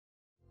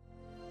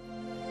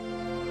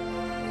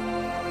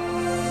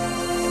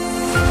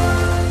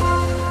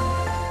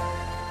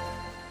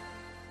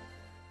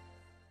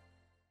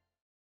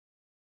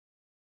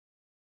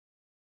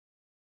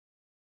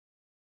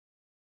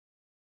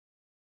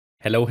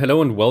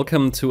Hello, and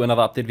welcome to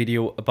another update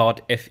video about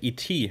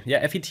FET.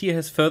 Yeah, FET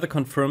has further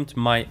confirmed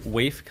my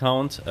wave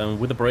count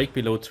with a break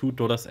below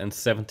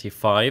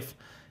 $2.75.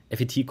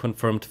 FET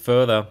confirmed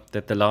further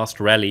that the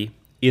last rally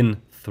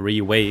in 3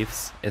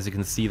 waves, as you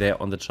can see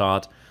there on the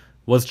chart,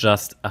 was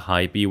just a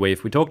high B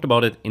wave. We talked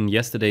about it in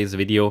yesterday's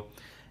video,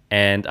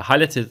 and I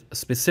highlighted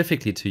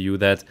specifically to you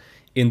that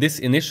in this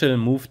initial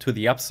move to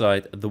the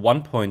upside, the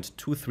 1.236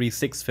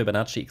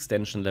 Fibonacci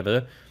extension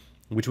level,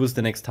 which was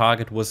the next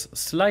target, was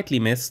slightly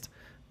missed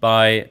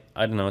by,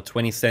 I don't know,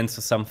 20 cents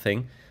or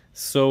something.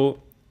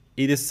 So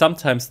it is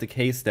sometimes the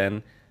case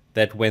then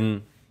that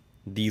when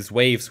these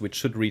waves, which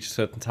should reach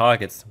certain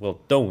targets,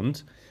 well,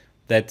 don't,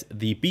 that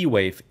the B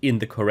wave in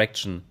the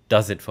correction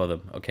does it for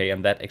them, okay?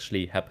 And that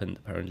actually happened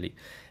apparently.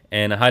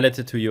 And I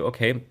highlighted to you,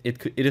 okay,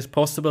 it is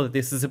possible that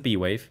this is a B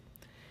wave,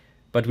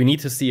 but we need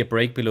to see a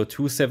break below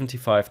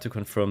 275 to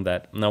confirm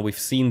that. Now we've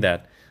seen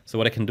that. So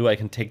what I can do, I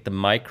can take the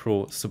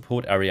micro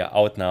support area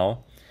out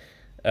now.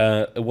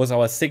 It was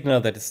our signal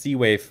that the C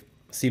wave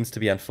seems to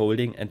be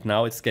unfolding, and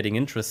now it's getting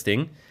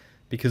interesting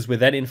because with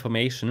that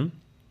information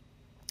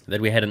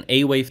that we had an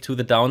A wave to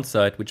the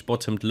downside, which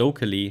bottomed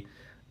locally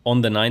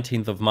on the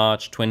 19th of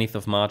March, 20th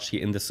of March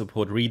here in the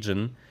support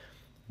region.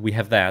 We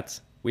have that.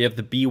 We have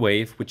the B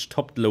wave, which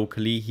topped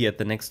locally here at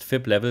the next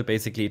fib level.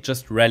 Basically, it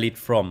just rallied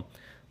from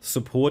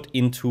support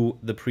into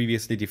the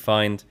previously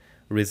defined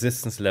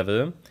resistance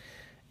level.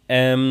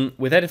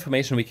 With that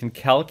information, we can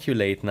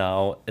calculate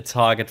now a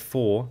target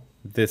for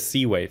the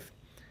C wave.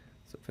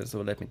 So first of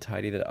all, let me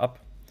tidy that up.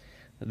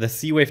 The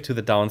C wave to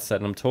the downside,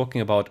 and I'm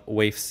talking about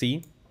wave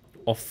C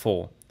of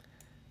 4.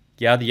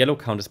 Yeah, the yellow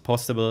count is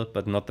possible,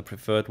 but not the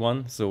preferred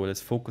one. So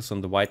let's focus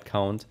on the white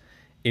count,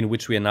 in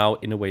which we are now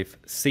in a wave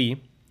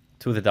C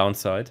to the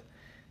downside.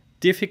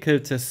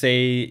 Difficult to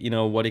say, you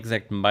know, what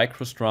exact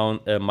micro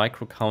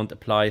count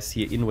applies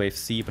here in wave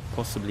C, but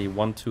possibly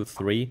 1, 2,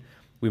 3.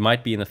 We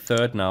might be in a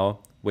third now,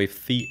 wave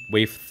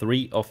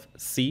 3 of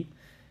C.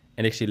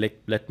 And actually,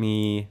 let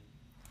me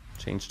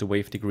change the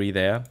wave degree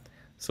there.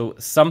 So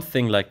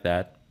something like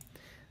that.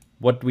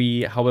 What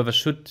we, however,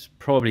 should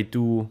probably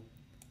do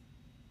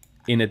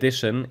in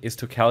addition is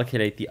to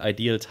calculate the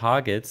ideal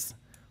targets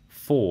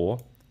for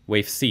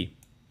wave C.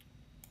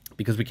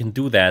 Because we can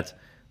do that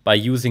by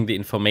using the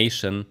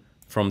information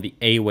from the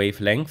A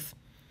wave length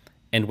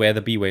and where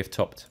the B wave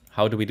topped.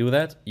 How do we do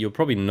that? You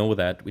probably know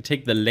that. We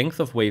take the length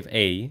of wave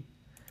A,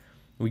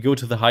 we go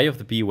to the high of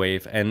the B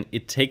wave, and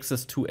it takes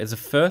us to, as a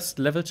first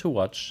level to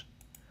watch,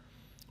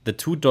 the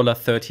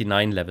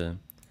 $2.39 level.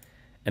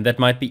 And that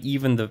might be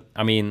even the,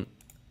 I mean,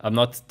 I'm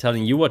not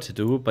telling you what to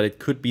do, but it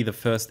could be the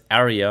first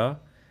area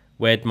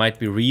where it might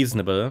be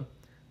reasonable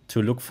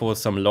to look for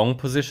some long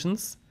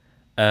positions.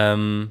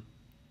 You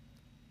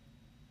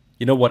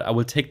know what, I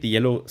will take the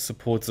yellow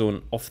support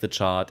zone off the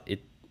chart.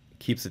 It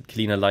keeps it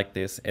cleaner like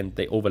this, and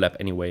they overlap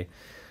anyway.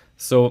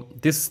 So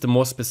this is the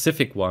more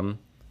specific one,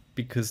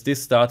 because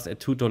this starts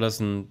at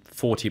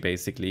 $2.40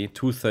 basically,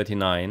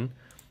 $2.39.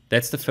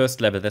 That's the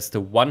first level. That's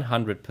the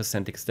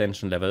 100%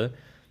 extension level.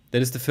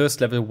 That is the first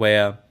level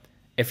where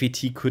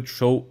FET could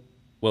show,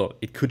 well,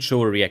 it could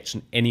show a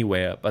reaction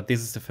anywhere, but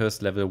this is the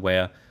first level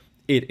where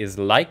it is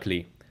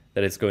likely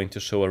that it's going to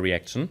show a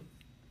reaction.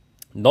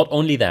 Not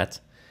only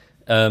that,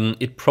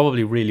 it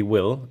probably really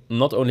will,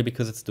 not only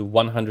because it's the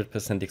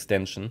 100%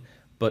 extension,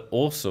 but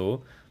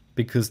also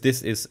because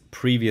this is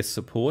previous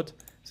support.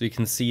 So you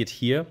can see it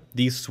here.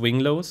 These swing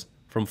lows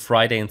from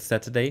Friday and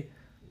Saturday,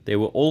 they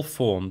were all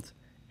formed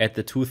at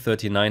the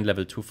 239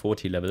 level,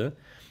 240 level.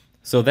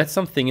 So that's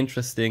something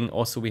interesting.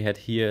 Also, we had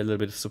here a little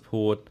bit of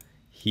support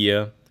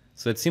here.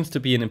 So it seems to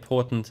be an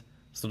important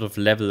sort of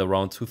level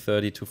around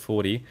 230,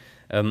 240,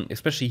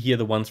 especially here,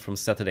 the ones from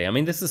Saturday. I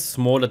mean, this is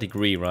smaller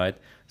degree, right?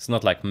 It's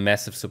not like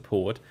massive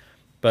support,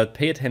 but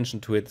pay attention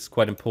to it. It's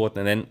quite important.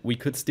 And then we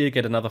could still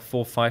get another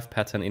 4-5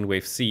 pattern in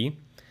wave C.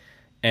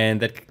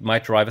 And that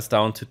might drive us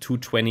down to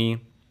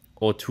 $2.20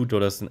 or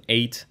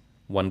 $2.08,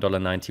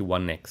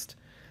 $1.91 next.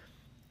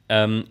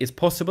 It's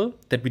possible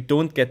that we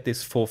don't get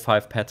this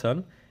 4-5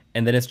 pattern,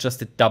 and then it's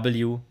just a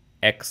W,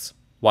 X,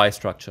 Y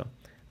structure.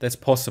 That's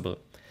possible.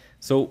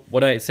 So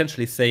what I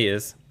essentially say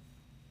is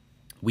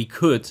we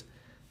could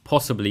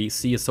possibly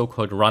see a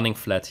so-called running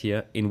flat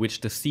here in which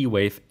the C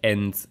wave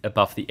ends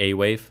above the A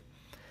wave.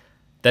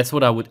 That's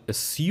what I would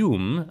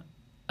assume.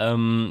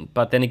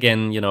 But then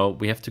again, you know,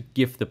 we have to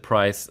give the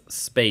price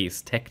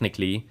space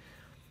technically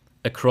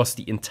across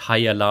the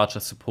entire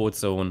larger support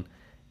zone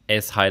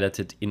as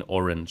highlighted in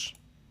orange.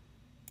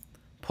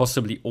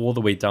 Possibly all the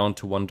way down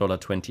to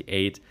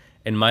 $1.28.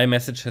 And my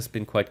message has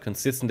been quite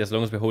consistent. As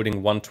long as we're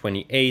holding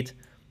 128,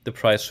 the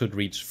price should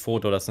reach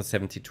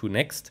 $4.72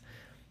 next.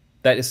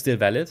 That is still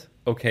valid,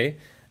 okay.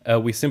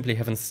 We simply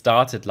haven't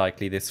started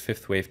likely this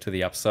fifth wave to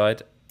the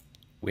upside.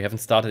 We haven't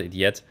started it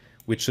yet,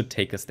 which should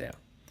take us there.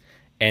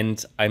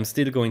 And I'm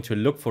still going to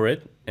look for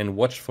it and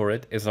watch for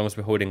it as long as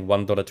we're holding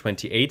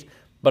 $1.28.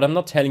 But I'm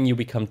not telling you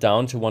we come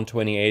down to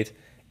 128.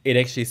 It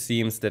actually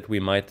seems that we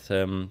might,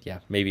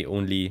 maybe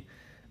only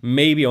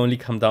maybe only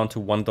come down to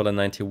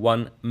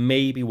 $1.91,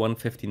 maybe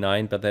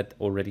 $1.59, but that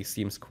already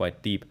seems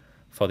quite deep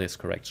for this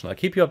correction. I'll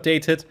keep you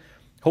updated.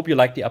 Hope you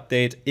liked the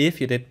update. If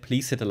you did,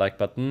 please hit the like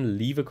button,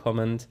 leave a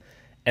comment,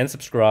 and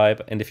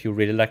subscribe. And if you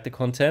really like the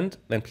content,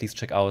 then please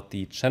check out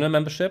the channel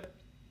membership.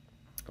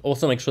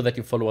 Also, make sure that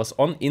you follow us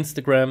on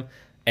Instagram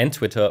and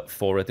Twitter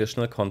for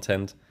additional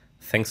content.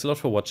 Thanks a lot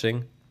for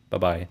watching.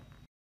 Bye-bye.